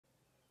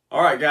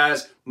Alright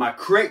guys, my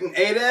Kraton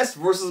 8s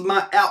versus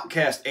my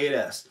Outcast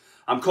 8s.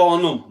 I'm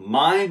calling them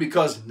mine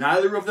because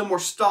neither of them are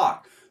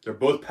stock. They're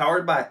both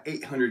powered by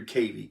 800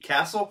 kV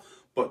Castle,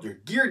 but they're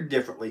geared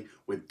differently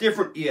with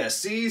different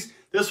ESCs.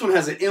 This one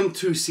has an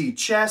M2C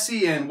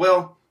chassis and,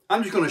 well,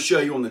 I'm just going to show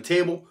you on the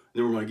table and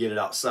then we're going to get it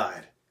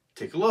outside.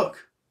 Take a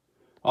look.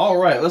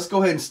 Alright, let's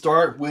go ahead and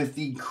start with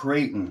the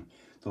Kraton,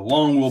 the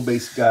long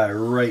wheelbase guy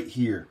right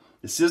here.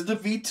 This is the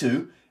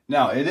V2.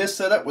 Now, it is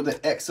set up with the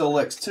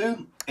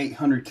XLX2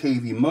 800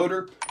 kV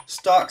motor,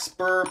 stock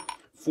spur,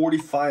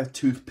 45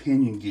 tooth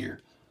pinion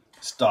gear,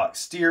 stock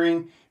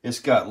steering. It's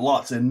got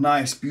lots of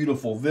nice,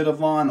 beautiful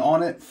Vitavon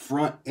on it,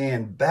 front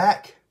and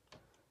back.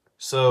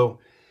 So,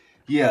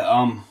 yeah,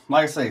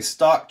 like I say,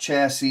 stock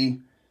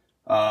chassis.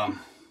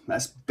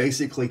 That's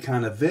basically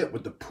kind of it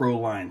with the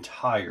Proline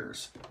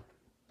tires.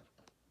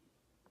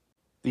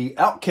 The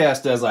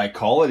Outcast, as I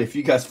call it, if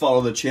you guys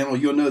follow the channel,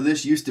 you'll know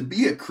this used to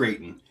be a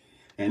Kraton.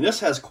 And this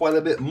has quite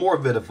a bit more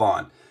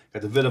Vitavon.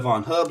 Got the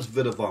Vitavon hubs,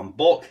 Vitavon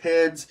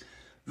bulkheads,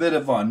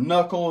 Vitavon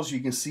knuckles. You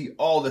can see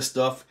all this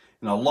stuff,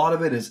 and a lot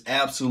of it is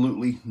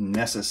absolutely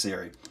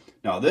necessary.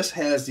 Now, this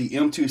has the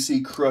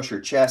M2C Crusher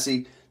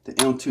chassis, the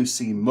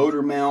M2C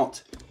motor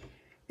mount,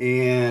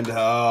 and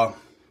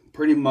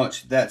pretty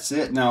much that's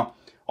it. Now,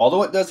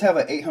 although it does have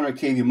an 800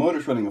 kV motor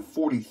running a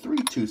 43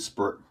 tooth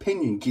spurt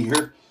pinion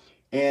gear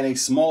and a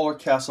smaller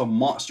Castle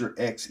Monster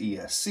X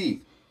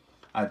ESC,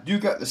 I do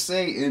got to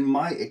say, in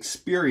my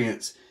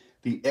experience,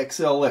 the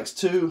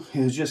XLX2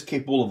 is just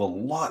capable of a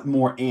lot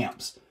more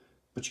amps.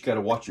 But you got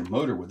to watch your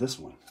motor with this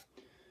one.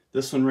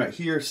 This one right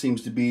here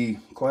seems to be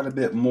quite a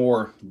bit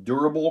more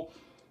durable,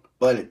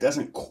 but it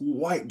doesn't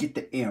quite get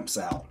the amps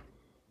out.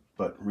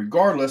 But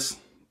regardless,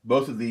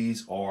 both of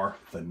these are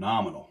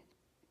phenomenal.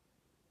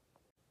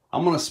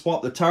 I'm going to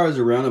swap the tires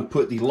around and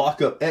put the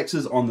Lockup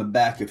X's on the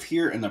back of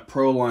here and the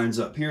Prolines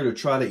up here to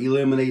try to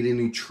eliminate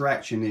any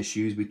traction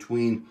issues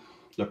between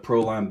the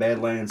Proline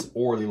Badlands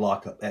or the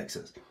Lockup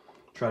X's.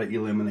 Try to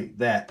eliminate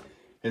that.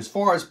 As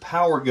far as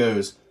power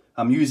goes,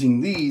 I'm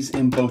using these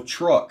in both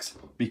trucks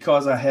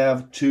because I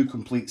have two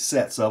complete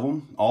sets of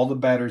them. All the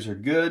batteries are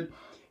good,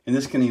 and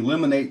this can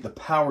eliminate the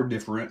power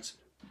difference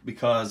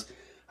because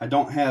I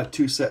don't have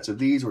two sets of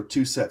these or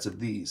two sets of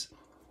these.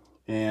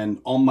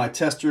 And on my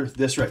tester,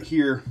 this right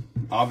here,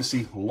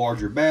 obviously a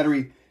larger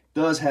battery,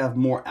 does have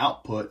more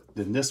output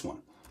than this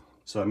one.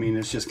 So I mean,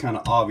 it's just kind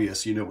of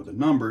obvious, you know, with the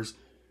numbers,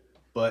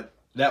 but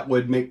that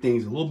would make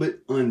things a little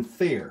bit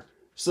unfair.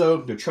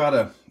 So to try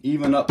to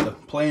even up the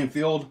playing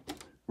field,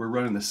 we're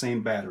running the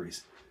same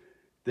batteries.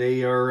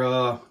 They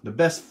are the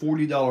best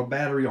 $40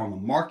 battery on the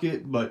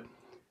market, but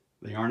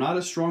they are not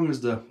as strong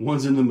as the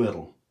ones in the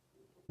middle.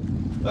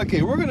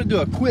 Okay, we're gonna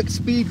do a quick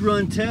speed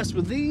run test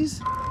with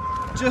these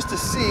just to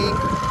see,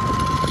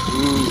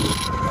 ooh,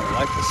 I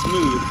like the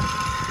smooth,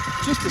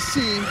 just to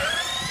see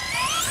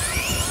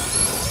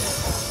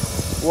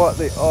what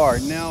they are.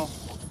 Now,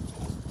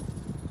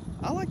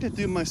 I like to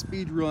do my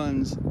speed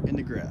runs in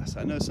the grass.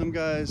 I know some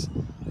guys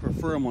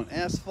prefer them on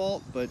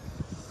asphalt, but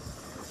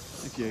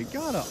if you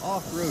got an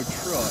off-road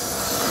truck,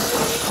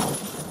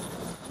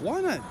 why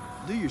not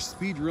do your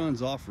speed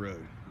runs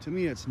off-road? To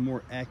me, it's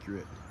more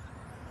accurate.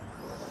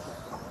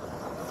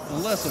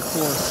 Unless, of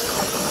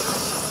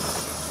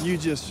course, you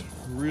just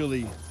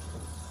really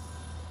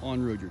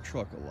on-road your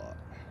truck a lot.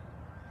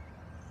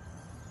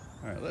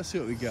 All right, let's see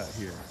what we got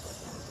here.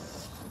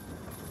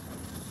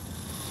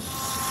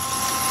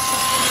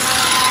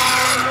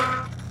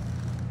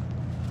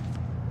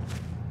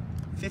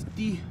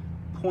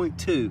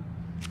 50.2.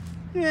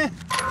 Yeah,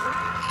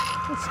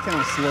 that's kind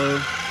of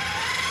slow.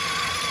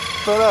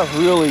 But I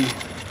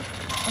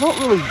don't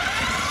really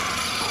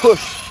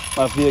push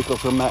my vehicle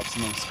for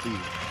maximum speed.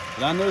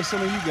 But I know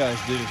some of you guys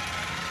do.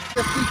 If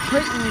the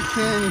Kraton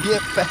can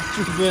get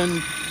faster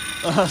than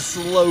a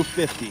slow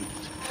 50.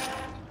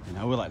 And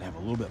I would like to have a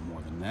little bit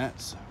more than that.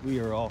 So we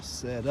are all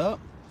set up.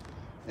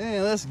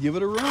 And let's give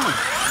it a run.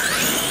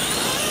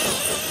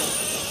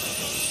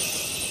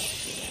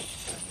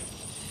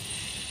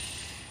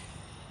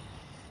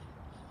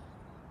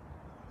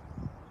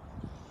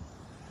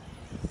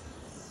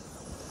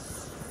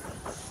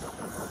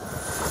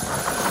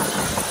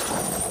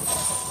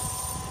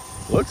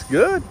 Looks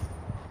good.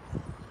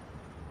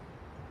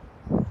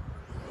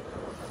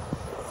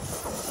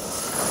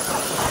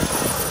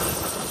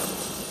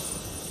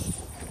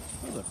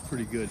 That's a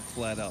pretty good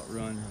flat out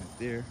run right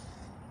there.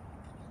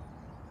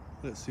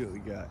 Let's see what we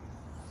got.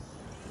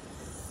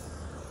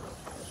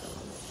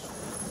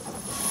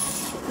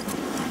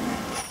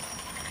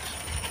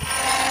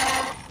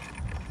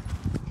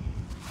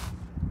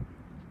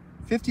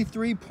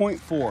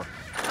 .4.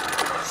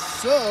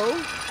 So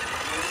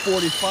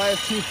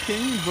 45 tooth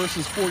pinion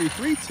versus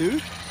 43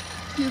 tooth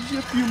gives you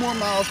a few more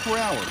miles per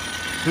hour.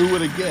 Who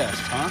would have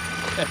guessed, huh?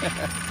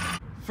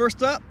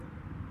 First up,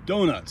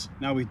 donuts.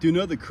 Now we do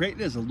know the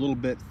Kraton is a little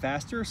bit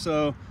faster,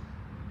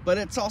 but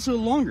it's also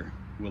longer.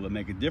 Will it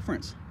make a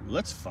difference?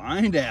 Let's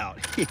find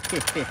out.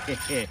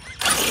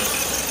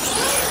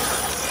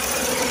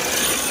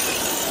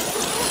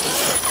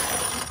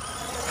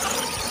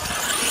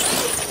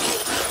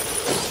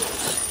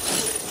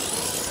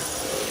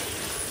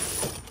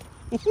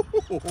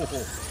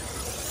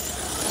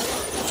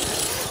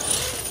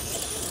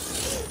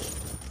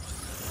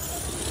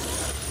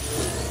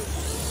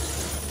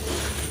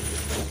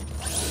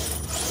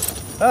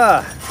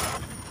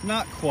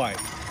 Not quite.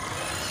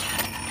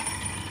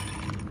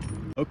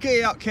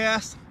 Okay,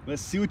 Outcast,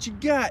 let's see what you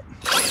got.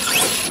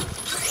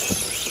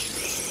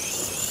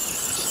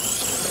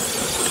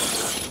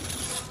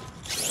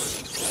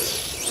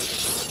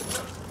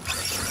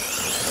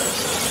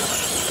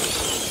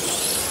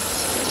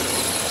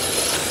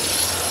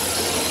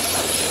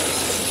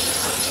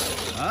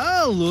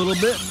 A little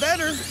bit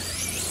better.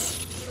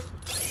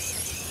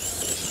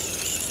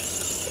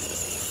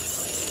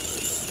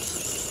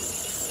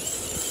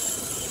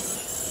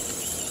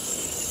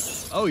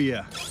 Oh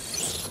yeah.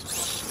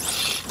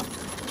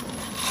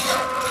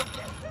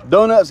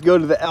 Donuts go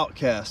to the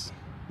Outcast.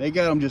 They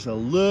got them just a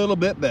little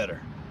bit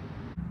better.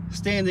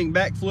 Standing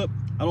backflip.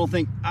 I don't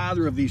think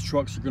either of these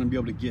trucks are going to be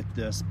able to get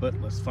this, but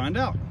let's find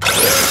out.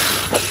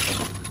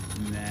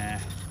 Nah.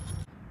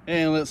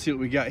 And let's see what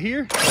we got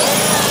here.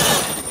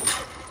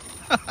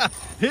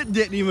 It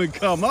didn't even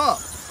come up.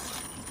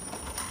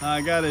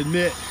 I gotta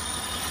admit,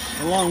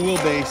 the long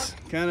wheelbase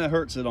kind of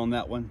hurts it on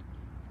that one.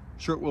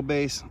 Short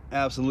wheelbase,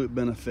 absolute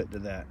benefit to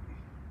that.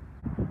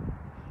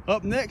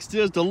 Up next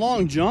is the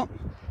long jump,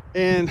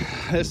 and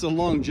it's a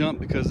long jump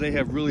because they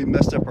have really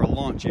messed up our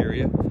launch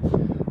area.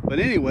 But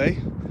anyway,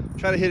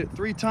 try to hit it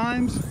 3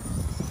 times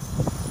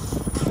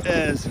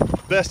as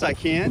best I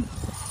can.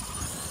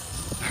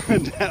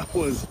 That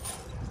was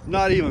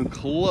not even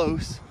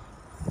close.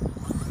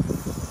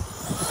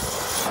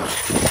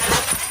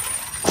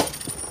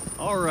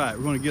 All right,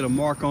 we're going to get a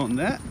mark on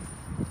that.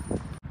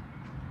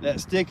 That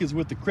stick is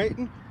with the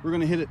Kraton. We're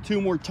going to hit it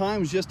 2 more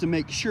times just to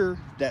make sure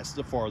that's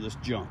the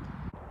farthest jump.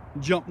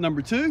 Jump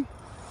number 2.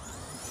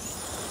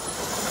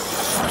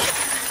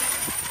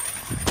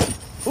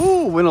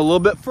 Ooh, went a little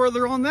bit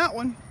further on that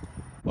one.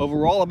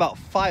 Overall, about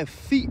 5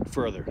 feet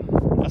further.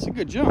 That's a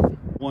good jump.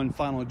 One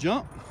final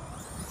jump.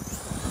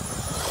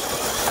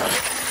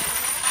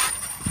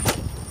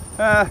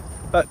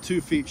 About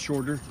 2 feet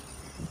shorter.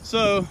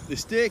 So the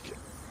stick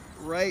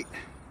right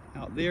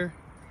out there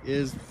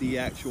is the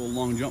actual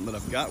long jump that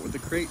I've got with the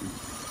Kraton.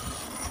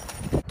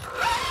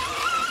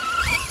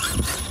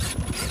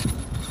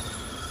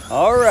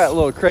 All right,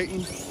 little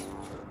Kraton.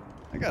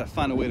 I gotta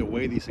find a way to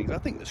weigh these things. I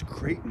think this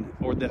Kraton,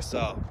 or this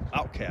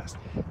Outcast,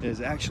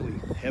 is actually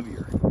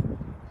heavier.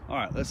 All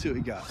right, let's see what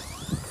we got.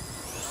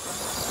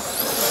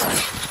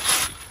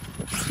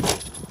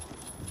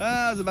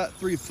 It's about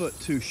 3 foot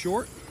too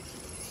short.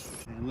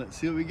 And let's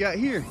see what we got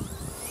here.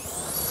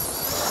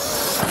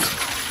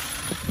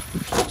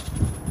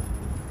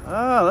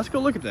 Let's go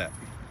look at that.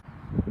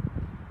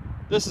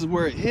 This is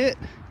where it hit.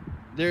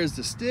 There's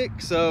the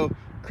stick. So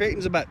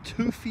Kraton's about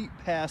 2 feet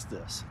past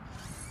this.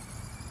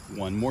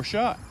 One more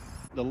shot.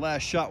 The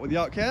last shot with the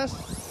Outcast.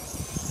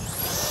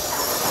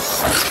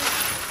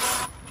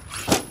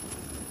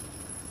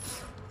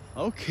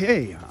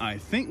 Okay, I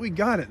think we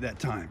got it that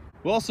time.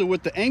 Well, so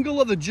with the angle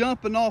of the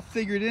jump and all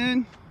figured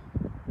in,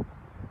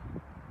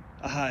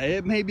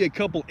 it may be a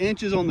couple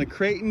inches on the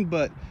Kraton,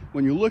 but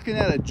when you're looking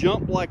at a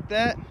jump like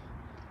that,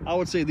 I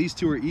would say these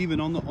two are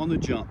even on the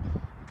jump.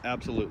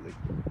 Absolutely.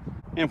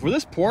 And for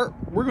this part,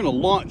 we're going to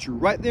launch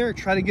right there,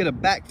 try to get a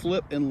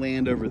backflip and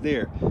land over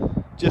there.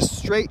 Just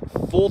straight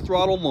full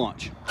throttle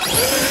launch.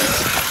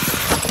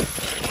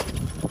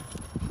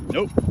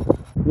 Nope.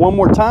 One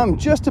more time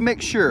just to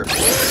make sure.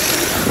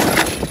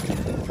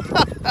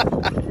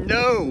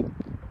 No.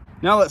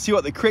 Now let's see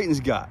what the Kraton's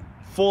got.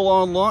 Full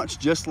on launch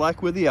just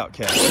like with the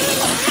Outcast.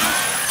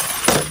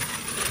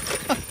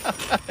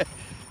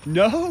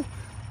 No,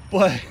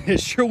 but it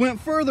sure went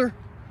further.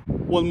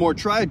 One more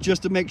try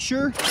just to make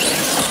sure.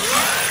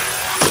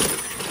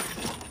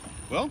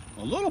 Well,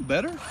 a little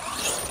better.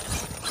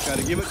 Got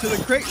to give it to the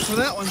Kraton for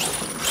that one.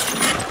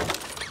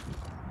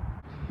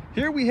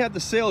 Here we have the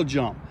sail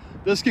jump.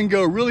 This can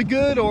go really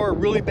good or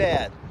really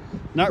bad.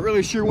 Not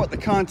really sure what the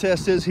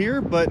contest is here,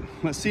 but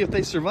let's see if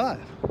they survive.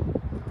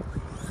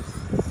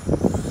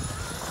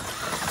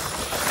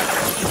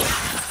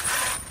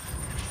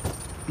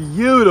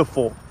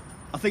 Beautiful.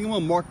 I think I'm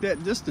gonna mark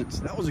that distance.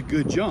 That was a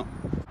good jump.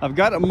 I've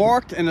got it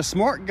marked, and a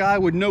smart guy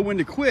would know when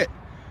to quit,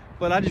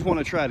 but I just want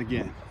to try it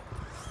again.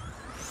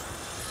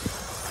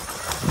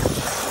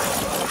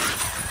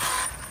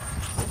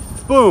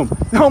 Boom,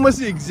 almost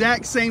the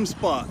exact same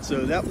spot,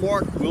 so that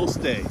mark will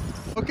stay.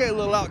 Okay,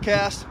 little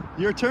Outcast,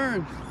 your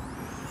turn.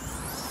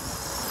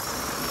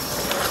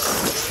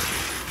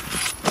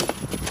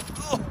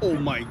 Oh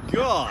my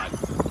God.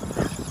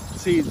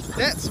 See,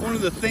 that's one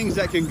of the things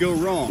that can go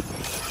wrong.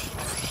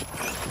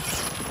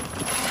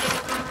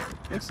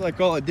 Looks like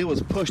all I did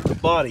was push the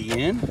body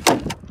in.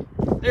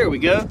 There we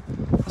go.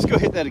 Let's go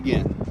hit that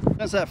again.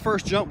 Since that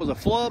first jump was a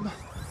flub,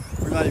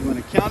 we're not even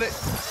going to count it.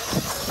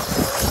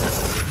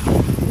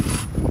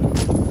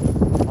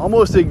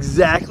 Almost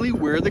exactly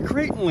where the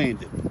Kraton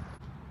landed.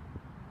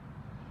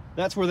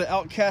 That's where the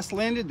Outcast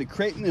landed. The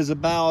Kraton is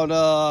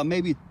about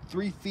maybe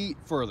 3 feet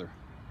further.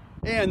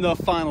 And the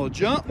final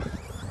jump.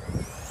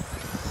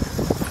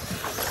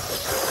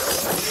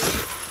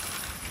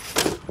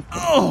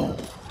 Oh!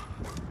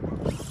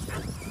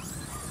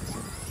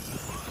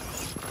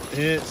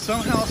 It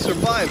somehow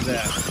survived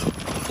that.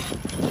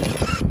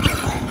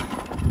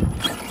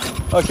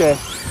 Okay,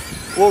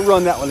 we'll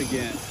run that one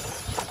again.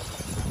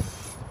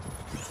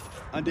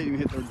 I didn't even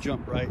hit the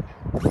jump right.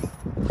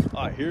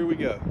 All right, here we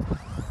go.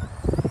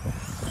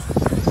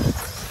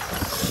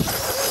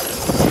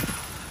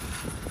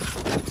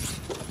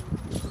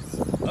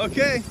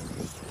 Okay,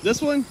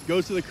 this one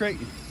goes to the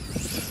Kraton.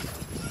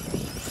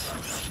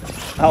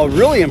 I was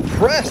really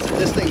impressed that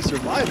this thing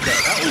survived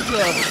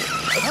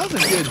that. That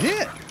was a good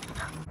hit.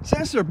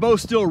 Since they're both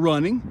still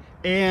running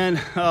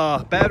and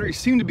batteries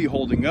seem to be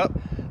holding up,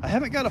 I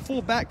haven't got a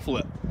full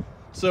backflip.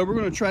 So we're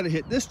gonna try to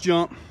hit this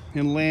jump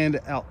and land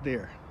out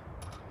there.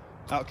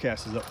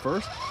 Outcast is up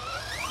first.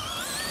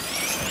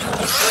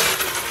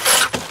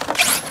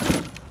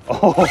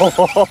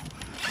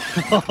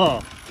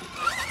 Oh.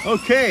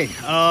 Okay,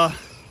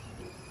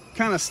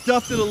 kind of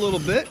stuffed it a little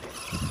bit,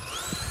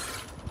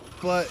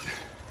 but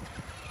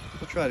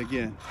we'll try it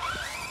again.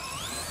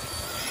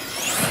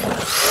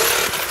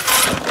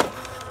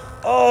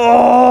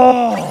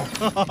 Oh!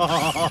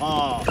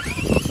 I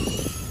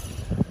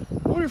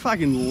wonder if I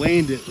can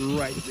land it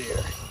right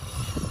there.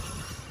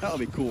 That would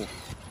be cool.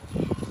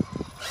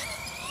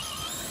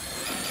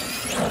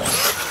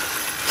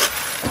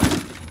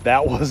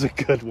 That was a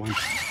good one.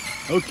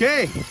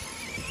 Okay.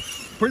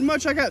 Pretty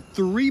much I got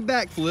 3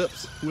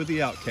 backflips with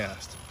the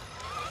Outcast.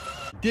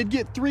 Did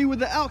get 3 with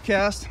the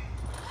Outcast.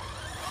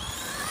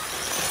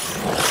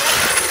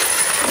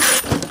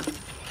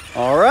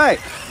 All right,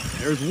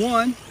 there's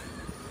one.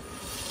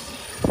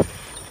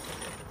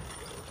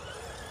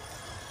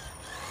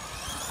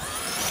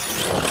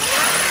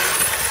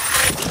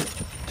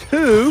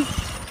 Two.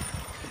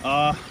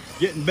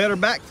 Getting better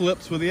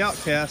backflips with the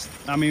Outcast.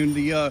 I mean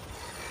the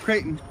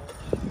Kraton.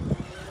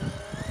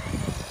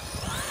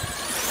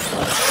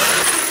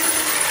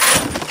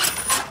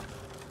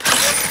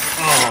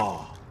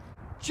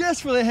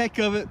 Just for the heck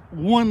of it,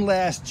 one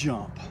last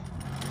jump.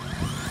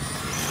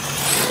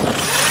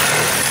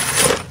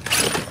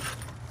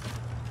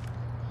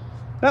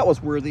 That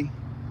was worthy.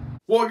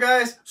 Well,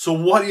 guys, so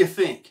what do you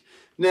think?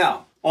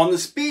 Now, on the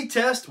speed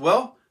test,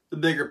 well, the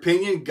bigger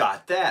pinion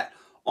got that.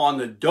 On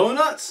the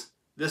donuts,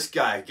 this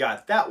guy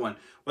got that one.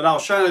 When I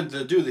was trying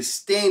to do the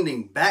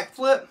standing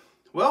backflip,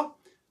 well,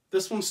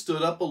 this one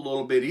stood up a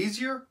little bit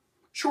easier,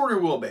 shorter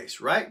wheelbase,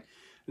 right?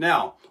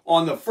 Now,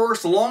 on the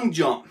first long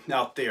jump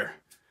out there,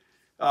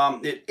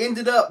 it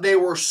ended up, they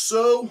were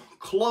so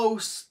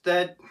close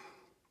that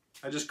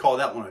I just call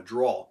that one a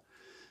draw.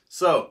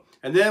 So,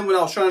 and then when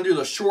I was trying to do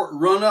the short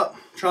run up,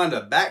 trying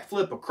to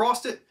backflip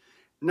across it,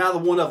 neither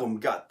one of them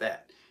got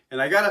that.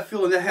 And I got a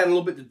feeling that had a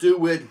little bit to do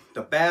with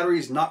the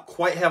batteries not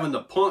quite having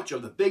the punch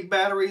of the big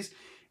batteries,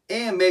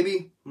 and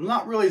maybe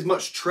not really as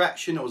much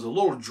traction. It was a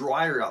little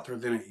drier out there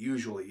than it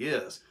usually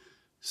is.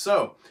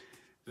 So,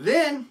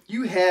 then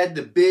you had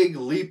the big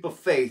leap of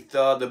faith,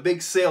 the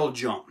big sail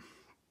jump.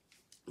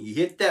 You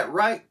hit that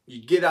right,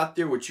 you get out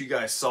there, what you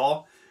guys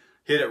saw.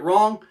 Hit it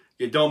wrong,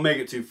 you don't make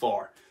it too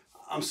far.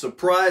 I'm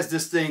surprised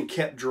this thing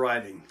kept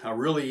driving. I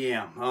really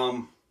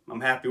am.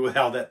 I'm happy with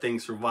how that thing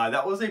survived.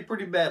 That was a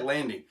pretty bad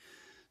landing.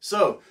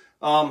 So,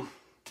 got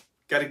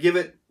to give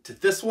it to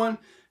this one.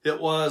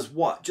 It was,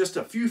 what, just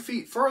a few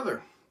feet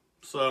further.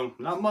 So,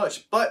 not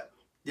much, but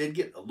did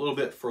get a little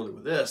bit further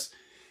with this.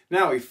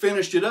 Now, we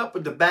finished it up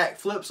with the back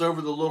flips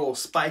over the little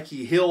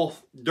spiky hill,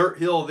 dirt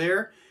hill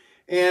there.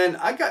 And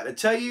I got to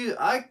tell you,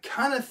 I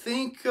kind of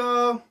think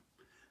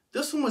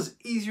this one was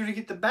easier to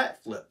get the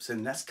back flips.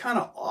 And that's kind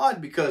of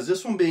odd because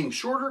this one being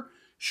shorter,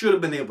 should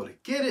have been able to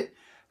get it.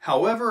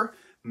 However,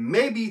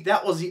 maybe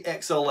that was the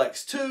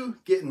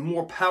XLX2 getting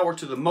more power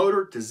to the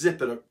motor to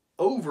zip it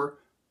over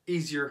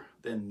easier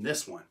than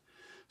this one.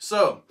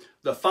 So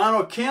the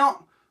final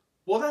count,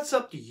 well, that's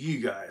up to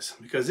you guys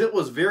because it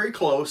was very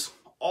close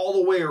all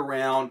the way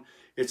around.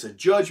 It's a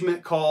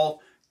judgment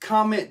call.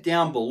 Comment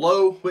down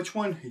below which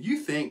one you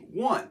think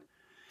won.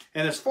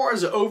 And as far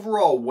as the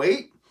overall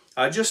weight,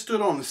 I just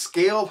stood on the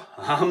scale.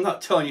 I'm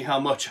not telling you how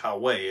much I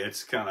weigh.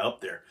 It's kind of up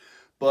there.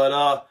 But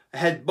I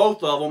had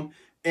both of them,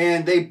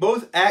 and they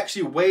both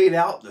actually weighed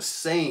out the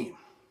same.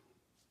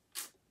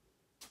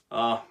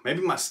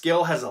 Maybe my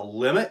scale has a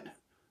limit,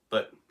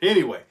 but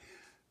anyway,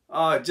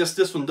 just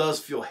this one does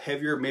feel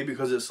heavier, maybe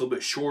because it's a little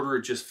bit shorter.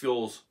 It just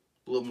feels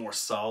a little more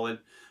solid.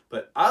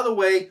 But either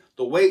way,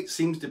 the weight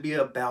seems to be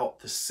about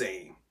the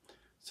same.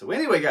 So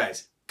anyway,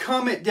 guys,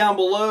 comment down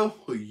below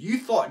who you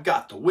thought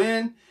got the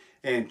win,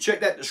 and check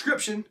that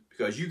description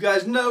because you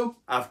guys know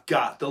I've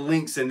got the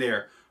links in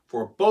there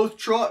for both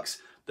trucks,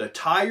 the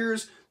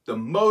tires, the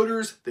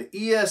motors, the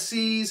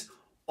ESCs,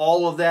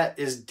 all of that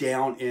is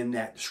down in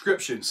that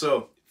description.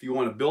 So if you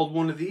want to build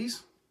one of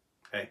these,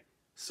 hey,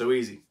 so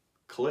easy.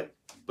 Click,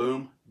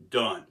 boom,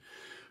 done.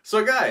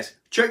 So guys,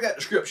 check that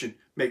description.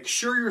 Make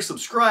sure you're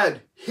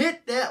subscribed.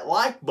 Hit that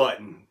like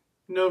button.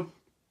 You know,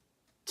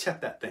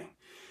 tap that thing.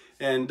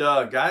 And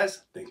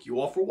guys, thank you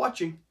all for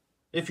watching.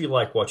 If you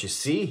like what you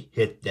see,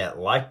 hit that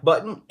like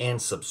button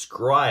and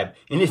subscribe.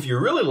 And if you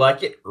really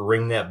like it,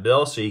 ring that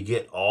bell so you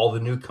get all the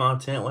new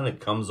content when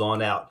it comes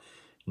on out.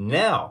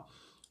 Now,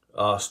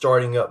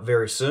 starting up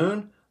very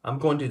soon, I'm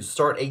going to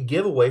start a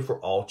giveaway for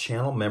all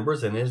channel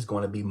members, and it is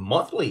going to be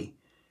monthly.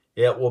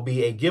 It will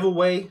be a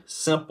giveaway,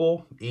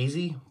 simple,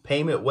 easy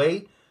payment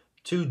way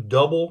to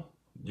double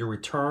your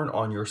return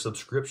on your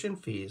subscription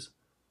fees.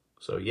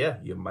 So yeah,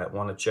 you might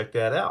want to check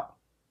that out.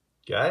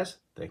 Guys,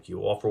 thank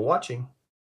you all for watching.